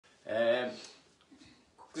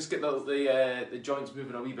get the joints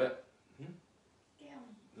moving a wee bit.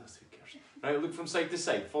 That's who cares. Right, look from side to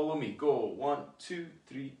side. Follow me. Go. 1, 2,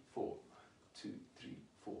 3, 4. 2, 3,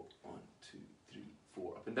 4. 1, 2, 3,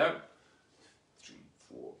 4. Up and down. 3,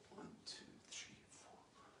 4. 1, 2, 3, 4.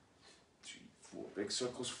 3, 4. Big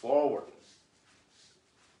circles forward.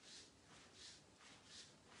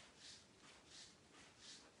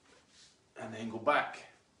 And then go back.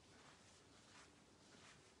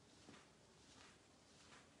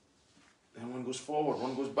 Then one goes forward,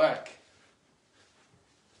 one goes back.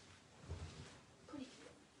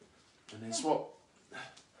 And then swap.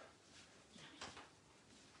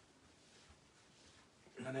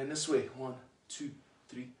 And then this way. 1, 2,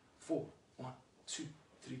 3, 4. 1, 2,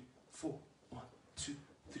 3, 4. 1, 2,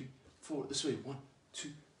 3, 4. This way. 1, 2,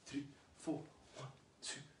 3, 4. 1,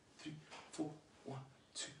 2, 3, 4. 1,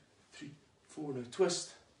 2, 3, 4. Now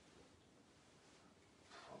twist.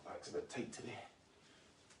 My back's a bit tight today.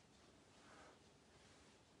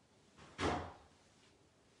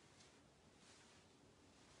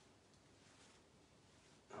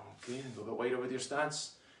 Okay, and go a bit wider with your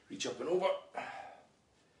stance. Reach up and over.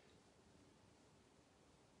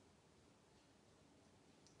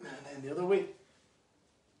 And then the other way.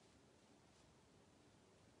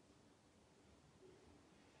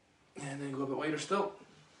 And then go a bit wider still.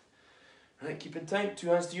 Right, keep in time. 2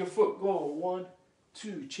 hands to your foot. Go. 1,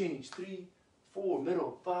 2, change. 3, 4,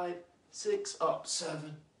 middle. 5, 6, up.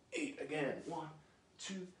 7, 8. Again. 1,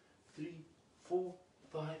 2, 3, 4,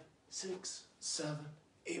 5, 6, 7,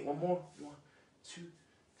 8. One more. 1, 2,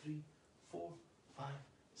 3, 4, 5,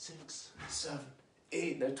 6, 7,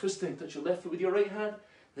 8. Now twisting. Touch your left foot with your right hand.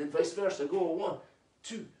 Then vice versa. Go. 1,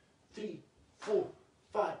 2, 3, 4,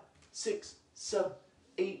 5, 6, 7,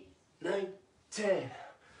 8, 9, 10.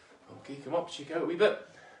 Okay, come up, shake out a wee bit.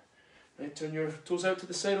 Right, turn your toes out to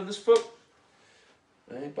the side on this foot.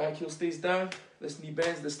 Right, back heel stays down. This knee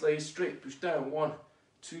bends, this leg is straight. Push down. 1,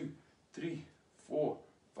 2, 3, 4,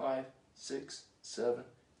 5, 6, 7,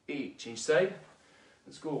 8. Change side.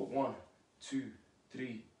 Let's go. 1, 2,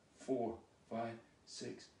 3, 4, 5,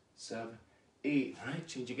 6, 7, 8. Right,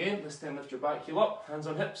 change again. This time lift your back heel up, hands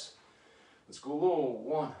on hips. Let's go low.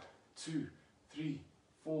 1, 2, 3,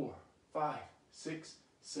 4, 5, 6,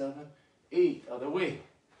 7, 8. Other way.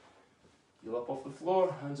 Heel up off the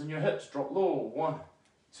floor, hands on your hips, drop low. 1,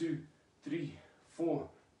 2, 3, 4,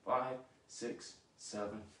 5, 6, 7,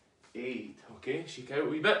 8. Okay, shake out a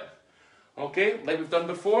wee bit. Okay, like we've done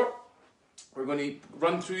before, we're going to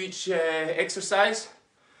run through each exercise.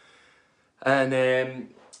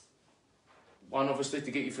 And one, obviously, to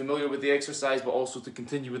get you familiar with the exercise, but also to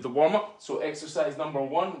continue with the warm-up. So exercise number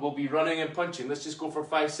 1 will be running and punching. Let's just go for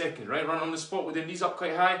 5 seconds, right? Run on the spot with your knees up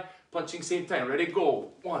quite high, punching same time. Ready,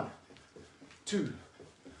 go. 1, 2,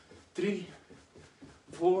 3,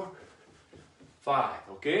 4, 5,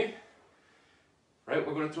 okay? Right,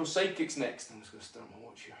 we're going to throw side kicks next. I'm just going to start my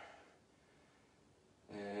watch here.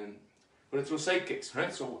 We're going to throw side kicks,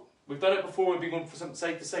 right? So we've done it before, we've been going from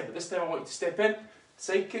side to side, but this time I want you to step in,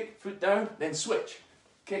 side kick, foot down, then switch.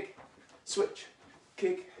 Kick, switch,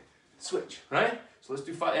 kick, switch, right? So let's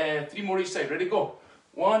do 3 more each side. Ready, go.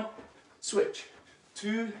 1, switch.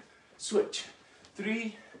 2, switch.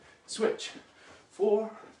 3, switch.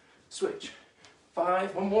 4, switch.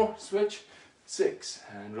 5, one more, switch. 6,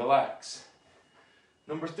 and relax.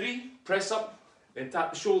 Number 3, press up, then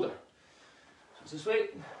tap the shoulder. So this way,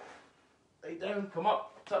 lay down, come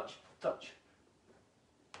up, touch, touch.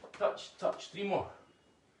 Touch, touch, 3 more.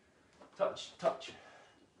 Touch, touch.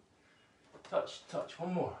 Touch, touch,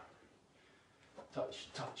 1 more. Touch,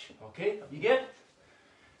 touch. Okay, up you get.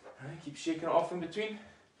 Right, keep shaking it off in between.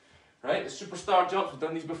 Right, the superstar jumps, we've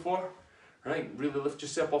done these before. Right, really lift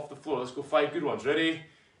yourself off the floor. Let's go 5 good ones. Ready?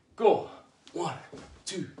 Go. 1,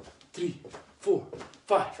 2, 3, 4,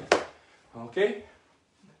 5. Okay.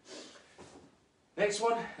 Next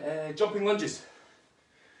one, jumping lunges.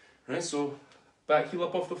 Right, so back heel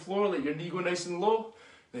up off the floor, let your knee go nice and low.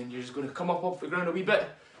 Then you're just going to come up off the ground a wee bit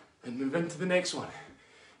and move into the next one.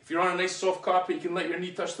 If you're on a nice soft carpet, you can let your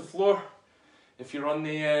knee touch the floor. If you're on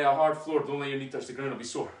the hard floor, don't let your knee touch the ground, it'll be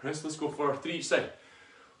sore. Right, so let's go for 3 each side.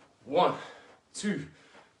 1, 2,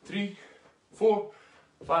 3, 4,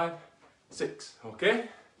 5, 6. Okay?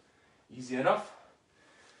 Easy enough.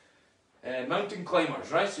 Mountain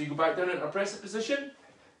climbers, right? So you go back down into a press-up position.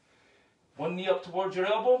 1 knee up towards your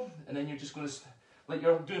elbow, and then you're just going to, like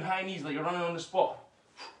you're doing high knees, like you're running on the spot.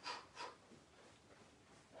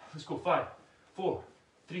 Let's go 5, 4,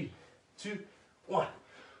 3, 2, 1.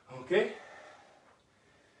 Okay?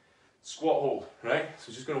 Squat hold, right?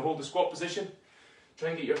 So just going to hold the squat position. Try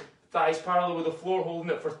and get your thighs parallel with the floor,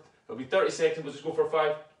 holding it for, it'll be 30 seconds, but just go for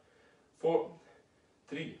 5, 4,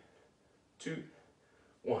 3, 2,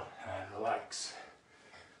 1. And relax.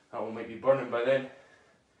 That one might be burning by then.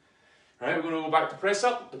 Alright, we're going to go back to press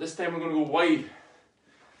up, but this time we're going to go wide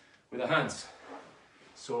with the hands.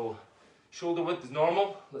 So, shoulder width is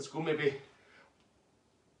normal. Let's go maybe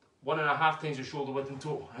 1.5 times your shoulder width in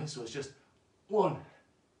total. Right? So it's just 1,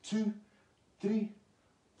 2, 3,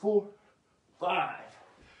 4, 5.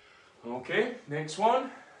 Okay, next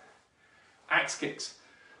one. Axe kicks.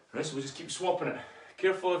 Right, so we just keep swapping it.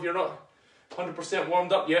 Careful if you're not 100%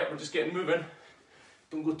 warmed up yet, we're just getting moving.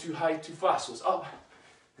 Don't go too high, too fast. So it's up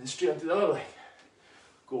and straight onto the other leg.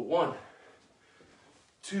 Go 1,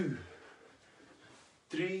 2,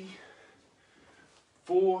 3,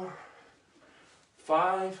 4,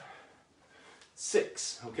 5,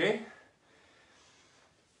 6. Okay?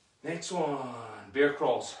 Next one, bear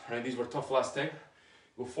crawls. Right, these were tough last time.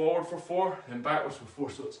 Go forward for 4, then backwards for 4.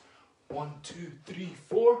 So it's 1, 2, 3,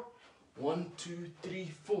 4. 1, 2,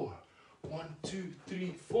 3, 4. 1, 2,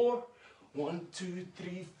 3, 4. 1, 2,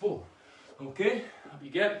 3, 4. Okay, up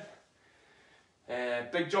you get.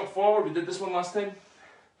 Big jump forward. We did this one last time.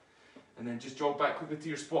 And then just jog back quickly to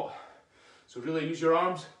your spot. So really use your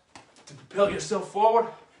arms to propel yourself forward.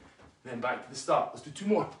 Then back to the start. Let's do 2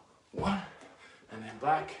 more. 1, and then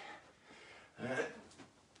back. And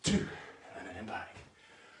 2, and then back.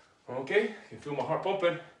 Okay, you can feel my heart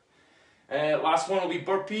pumping. Last one will be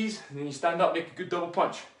burpees, and then you stand up, make a good double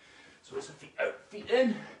punch. So it's a feet out, feet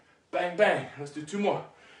in, bang, bang. Let's do 2 more.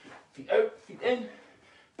 Feet out, feet in,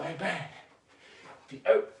 bang, bang. Feet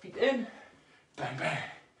out, feet in, bang, bang.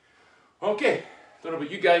 Okay, don't know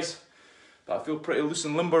about you guys, but I feel pretty loose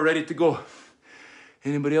and limber, ready to go.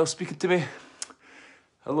 Anybody else speaking to me?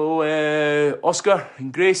 Hello, Oscar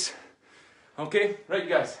and Grace. Okay, right, you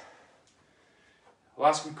guys.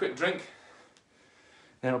 Last one, quick drink.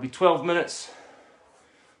 Then it'll be 12 minutes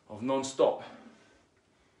of non-stop.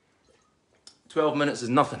 12 minutes is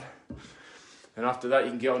nothing. And after that,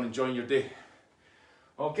 you can get on enjoying your day.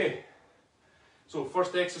 Okay. So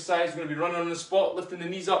first exercise, we're going to be running on the spot, lifting the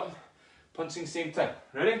knees up, punching same time.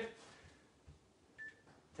 Ready?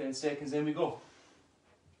 10 seconds, then we go.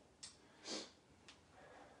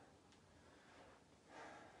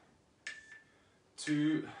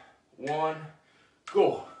 2, 1,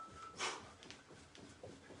 go.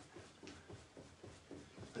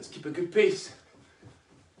 Let's keep a good pace.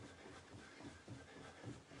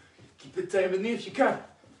 Keep the time in there if you can.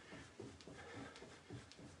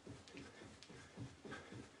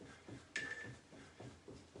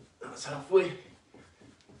 That's halfway.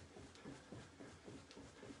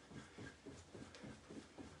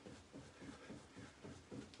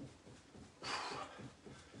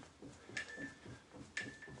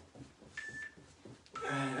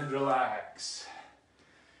 And relax.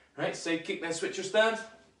 Right, side kick, then switch your stand.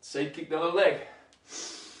 Side kick the other leg.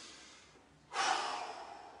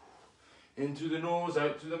 In through the nose,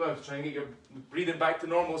 out through the mouth. Try and get your breathing back to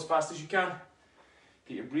normal as fast as you can.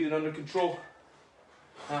 Get your breathing under control.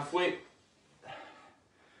 Halfway.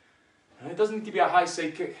 And it doesn't need to be a high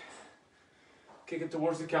side kick. Kick it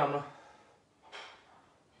towards the camera.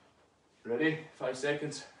 Ready? 5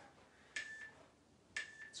 seconds.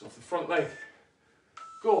 So off the front leg.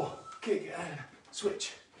 Go. Kick and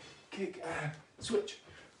switch. Kick and switch.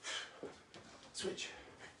 Switch.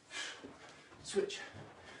 Switch.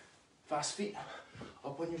 Fast feet.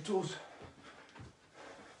 Up on your toes.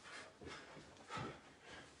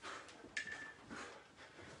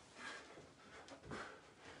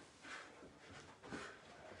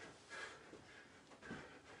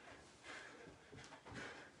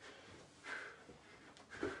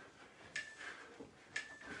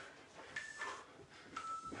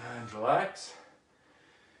 And relax.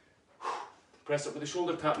 Press up with the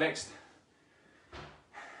shoulder tap next.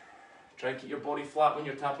 Try and keep your body flat when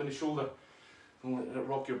you're tapping the shoulder. Don't let it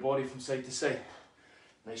rock your body from side to side.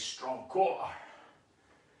 Nice strong core.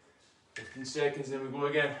 15 seconds, then we go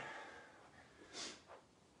again.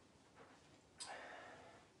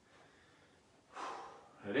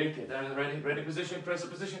 Ready? Get down in the ready position, press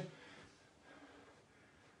up position.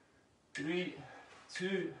 3,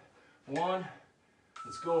 2, 1.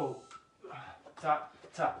 Let's go. Tap,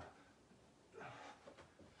 tap.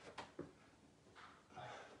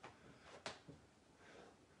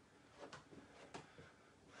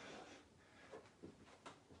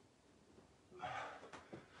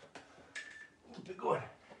 Keep it going.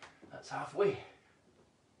 That's halfway.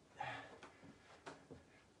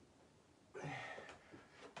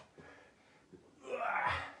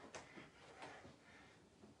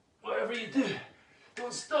 Whatever you do,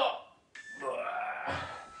 don't stop.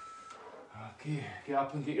 Okay, get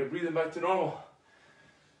up and get your breathing back to normal.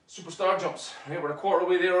 superstar jumps. Right, we're a quarter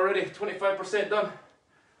way there already, 25% done.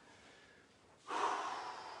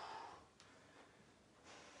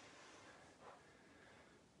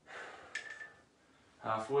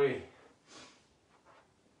 Halfway.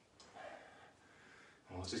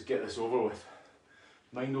 Well, let's just get this over with.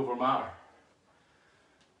 Mind over matter.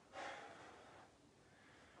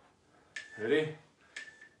 Ready?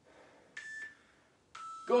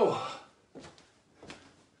 Go!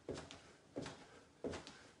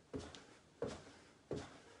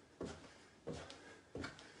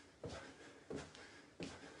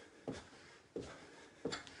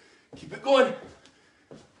 Keep it going.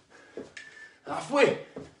 Halfway.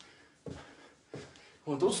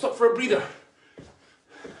 Well, don't stop for a breather.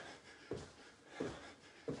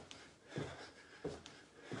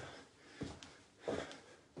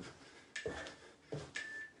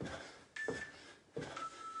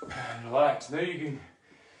 And relax. Now you can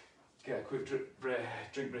get a quick drink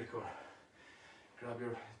break or grab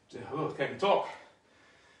your... Oh, can't even talk.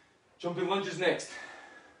 Jumping lunges next.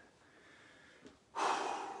 Try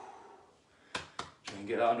and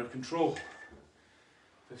get that under control.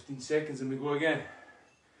 15 seconds and we go again.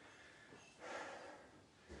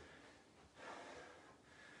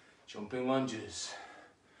 Jumping lunges.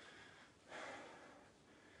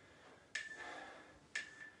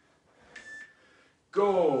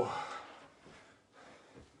 Go.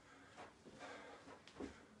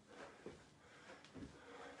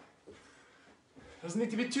 Doesn't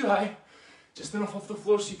need to be too high, just enough off the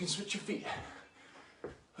floor so you can switch your feet.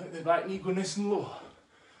 Let the back knee go nice and low.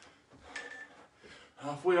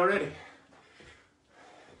 Halfway already.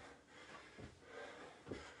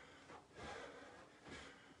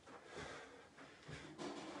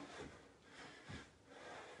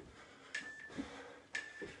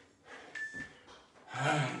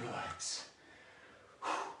 And relax.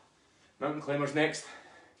 Mountain climbers next.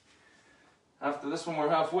 After this one, we're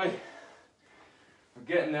halfway. We're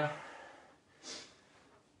getting there.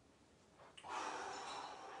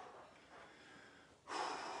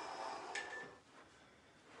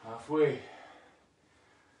 Halfway.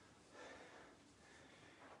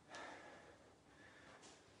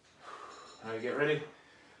 Alright, get ready.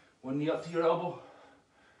 One knee up to your elbow.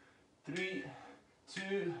 3,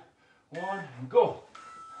 2, 1, and go.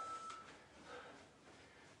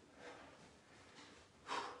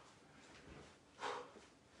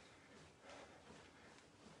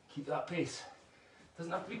 Keep that pace.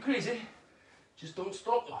 Doesn't have to be crazy, just don't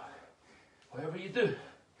stop though. Whatever you do.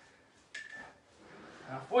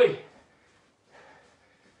 Halfway.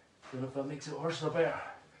 Don't know if that makes it worse or better.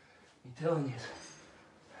 I'm telling you.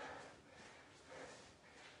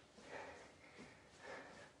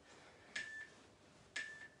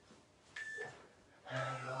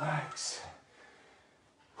 And relax.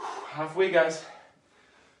 Halfway, guys.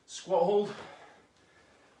 Squat hold.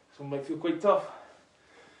 Some might feel quite tough.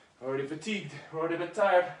 Already fatigued, already a bit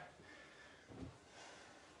tired.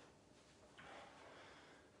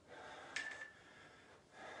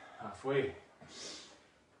 Halfway.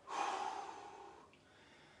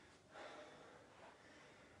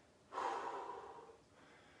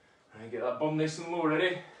 And get that bum nice and low,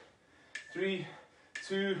 ready? 3,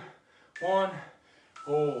 2, 1,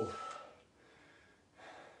 hold.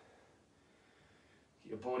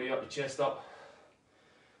 Get your body up, your chest up.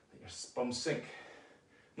 Let your bum sink.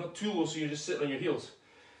 Not too low so you're just sitting on your heels.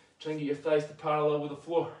 Try and get your thighs to parallel with the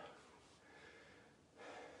floor.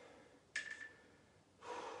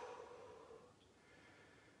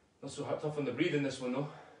 Not so tough on the breathing this one though.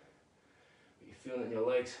 But you're feeling it in your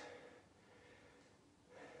legs.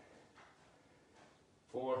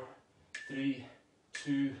 4, 3,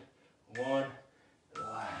 2, 1.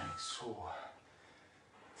 Relax. So,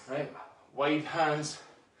 right, wide hands.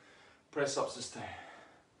 Press ups this time.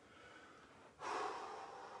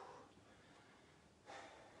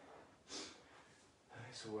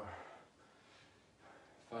 So we're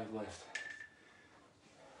 5 left.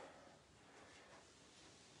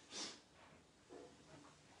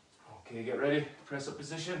 Okay, get ready. Press up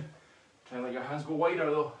position. Try and let your hands go wider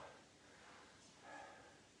though.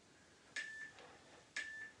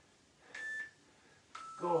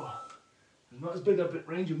 Go. There's not as big a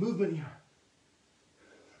range of movement here.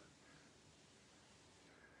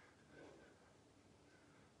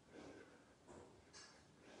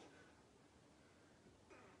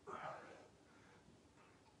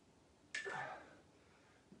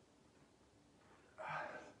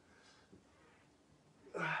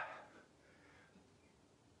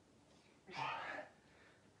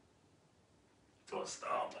 Don't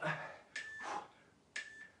stop.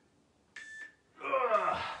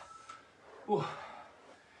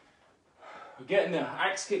 We're getting there.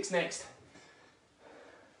 Axe kicks next.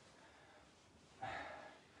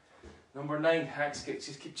 Number 9, axe kicks.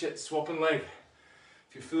 Just keep swapping leg.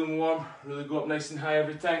 If you're feeling warm, really go up nice and high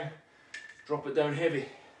every time. Drop it down heavy.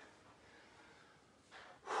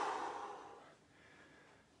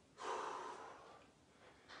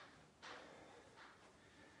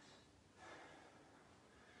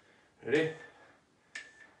 Ready?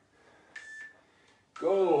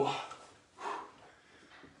 Go.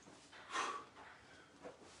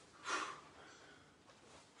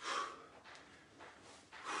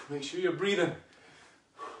 Make sure you're breathing.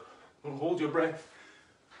 Don't hold your breath.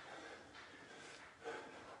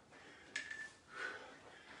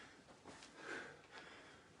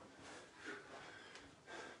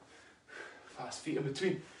 Fast feet in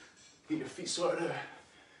between. Get your feet sorted out.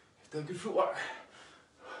 You've done good footwork.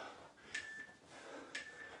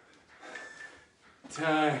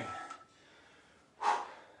 Time.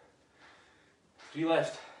 3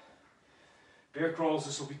 left. Bear crawls,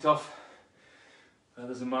 this will be tough. That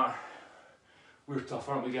doesn't matter. We're tough,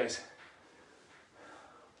 aren't we, guys?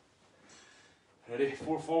 Ready?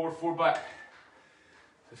 4 forward, 4 back.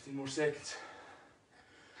 15 more seconds.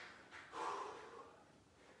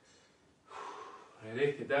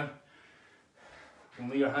 Ready? Get down.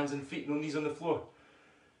 Only your hands and feet, no knees on the floor.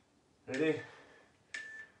 Ready?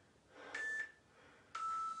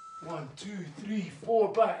 1, 2, 3,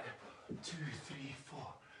 4, back. 1, 2, 3, 4.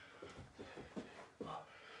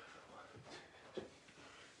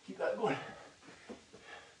 Keep that going.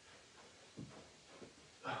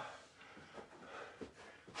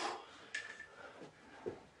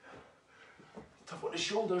 Tough on the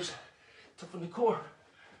shoulders, tough on the core.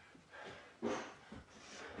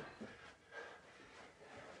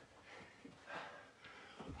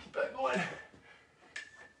 Keep that going.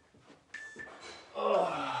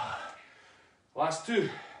 Last 2.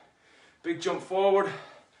 Big jump forward.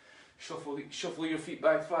 Shuffle your feet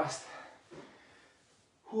back fast.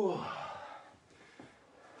 Whew.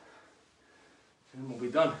 And we'll be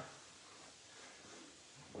done.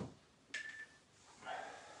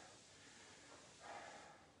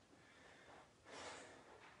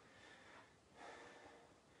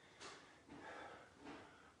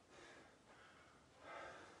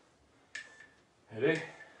 Ready?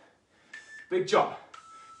 Big jump.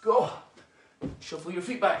 Go. Shuffle your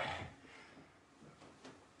feet back.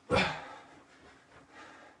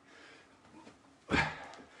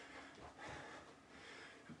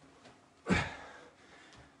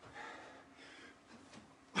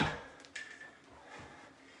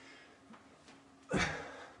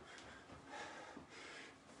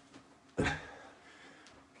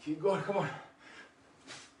 Keep going, come on.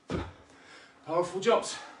 Powerful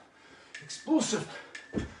jumps. Explosive.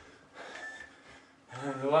 And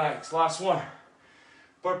relax, last one.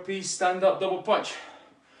 Burpees, stand up, double punch.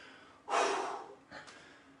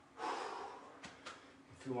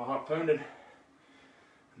 Feel my heart pounding.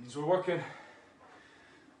 And these were working.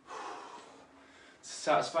 It's a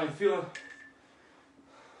satisfying feeling.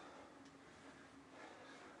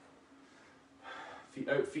 Feet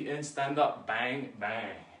out, feet in, stand up, bang,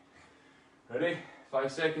 bang. Ready?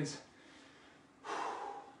 5 seconds.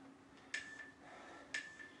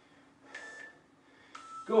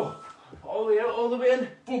 Go. All the way out, all the way in.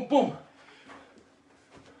 Boom, boom.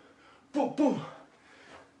 Boom, boom.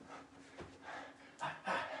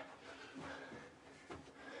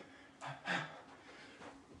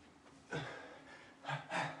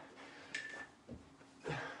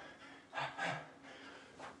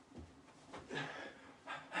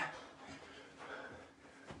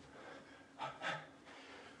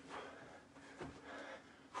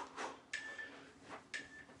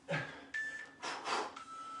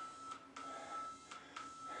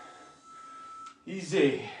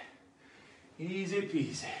 Easy. Easy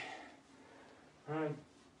peasy. Alright.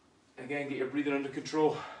 Again, get your breathing under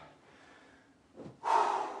control.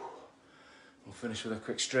 We'll finish with a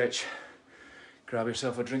quick stretch. Grab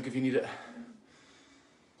yourself a drink if you need it.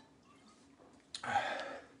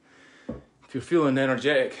 If you're feeling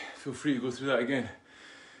energetic, feel free to go through that again.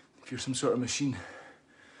 If you're some sort of machine.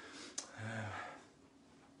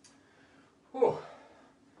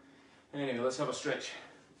 Anyway, let's have a stretch.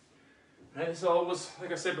 Right, it's always,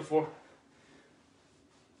 like I said before,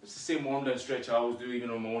 it's the same warm down stretch I always do even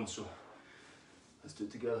on my own, so let's do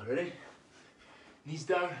it together. Ready? Knees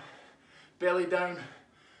down, belly down,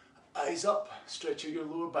 eyes up, stretch out your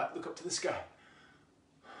lower back, look up to the sky.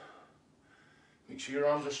 Make sure your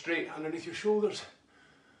arms are straight underneath your shoulders.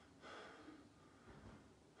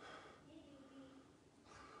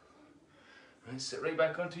 Right, sit right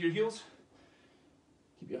back onto your heels.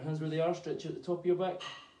 Keep your hands where they are, stretch out the top of your back.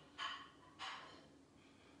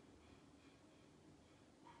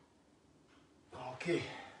 Okay,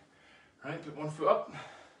 right, put one foot up,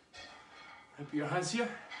 and put your hands here,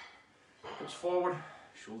 hips forward,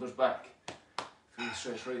 shoulders back. Feel the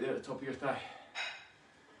stretch right there at the top of your thigh.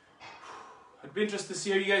 I'd be interested to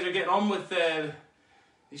see how you guys are getting on with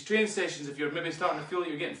these training sessions, if you're maybe starting to feel that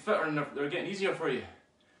you're getting fitter and they're getting easier for you.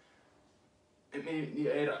 It may need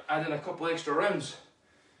to add in a couple extra rounds.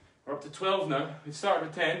 We're up to 12 now. We started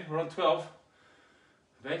with 10, we're on 12.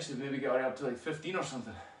 Eventually maybe get up to like 15 or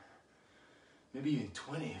something. Maybe even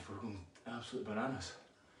 20 if we're going absolute bananas.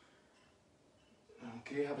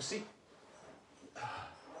 Okay, have a seat.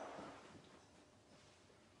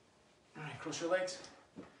 Alright, cross your legs.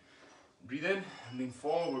 Breathe in and lean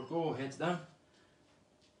forward, go, heads down.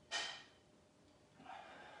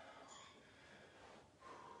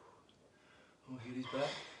 Oh, here he's back.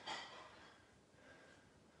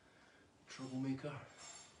 Troublemaker.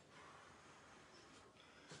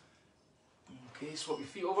 Okay, swap your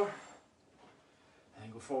feet over.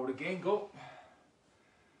 And go forward again, go.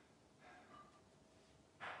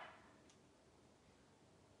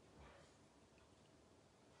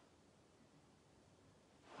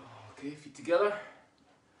 Okay, feet together.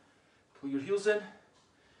 Pull your heels in.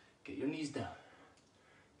 Get your knees down.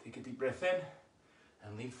 Take a deep breath in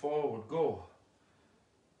and lean forward, go.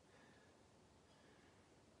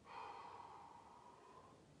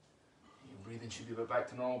 Your breathing should be a bit back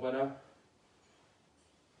to normal by now.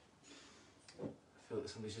 I feel like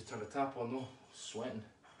somebody's just turned a tap on though, sweating.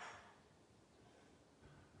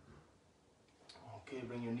 Okay,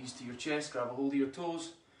 bring your knees to your chest, grab a hold of your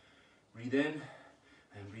toes, breathe in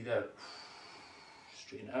and breathe out.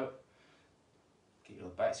 Straighten out. Get your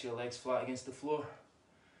backs of your legs flat against the floor.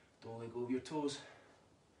 Don't let go of your toes.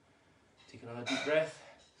 Take another deep breath.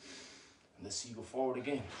 And let's see you go forward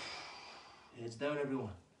again. Heads down,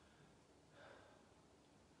 everyone.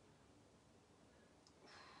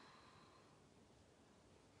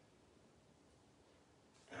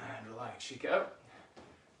 And relax, shake it out.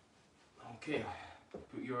 Okay,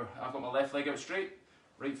 I've got my left leg out straight,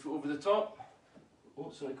 right foot over the top.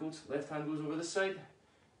 Oh, sorry coach, left hand goes over this side.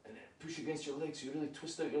 And then push against your legs so you really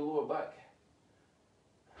twist out your lower back.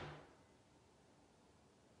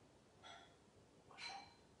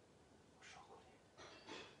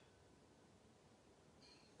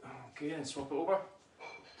 Okay, and swap it over.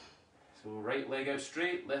 So right leg out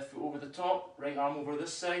straight, left foot over the top, right arm over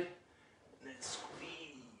this side, and then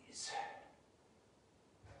squeeze.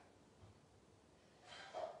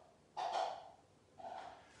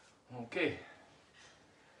 Okay,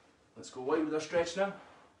 let's go wide with our stretch now.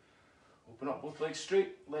 Open up both legs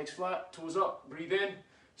straight, legs flat, toes up, breathe in,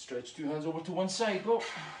 stretch two hands over to one side, go.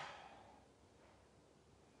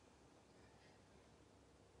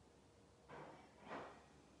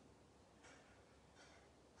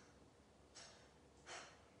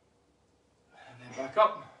 Back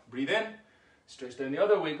up, breathe in, stretch down the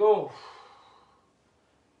other way, go.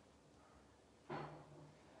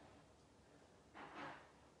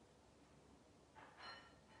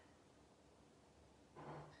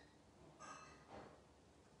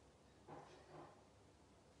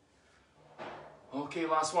 Okay,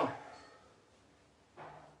 last one.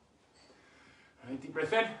 Alright, deep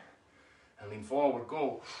breath in, and lean forward,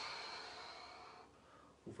 go.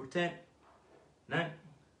 Go for 10, 9,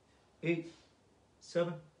 8,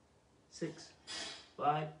 7, 6,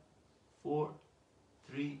 5, 4,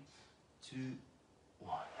 3, 2,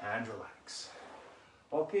 1, and relax.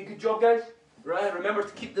 Okay, good job guys. Right, remember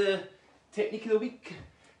to keep the technique of the week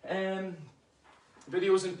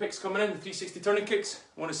videos and pics coming in, the 360 turning kicks.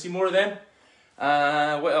 I want to see more of them.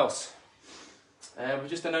 What else? We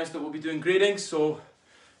just announced that we'll be doing grading, so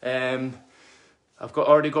I've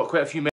already got quite a few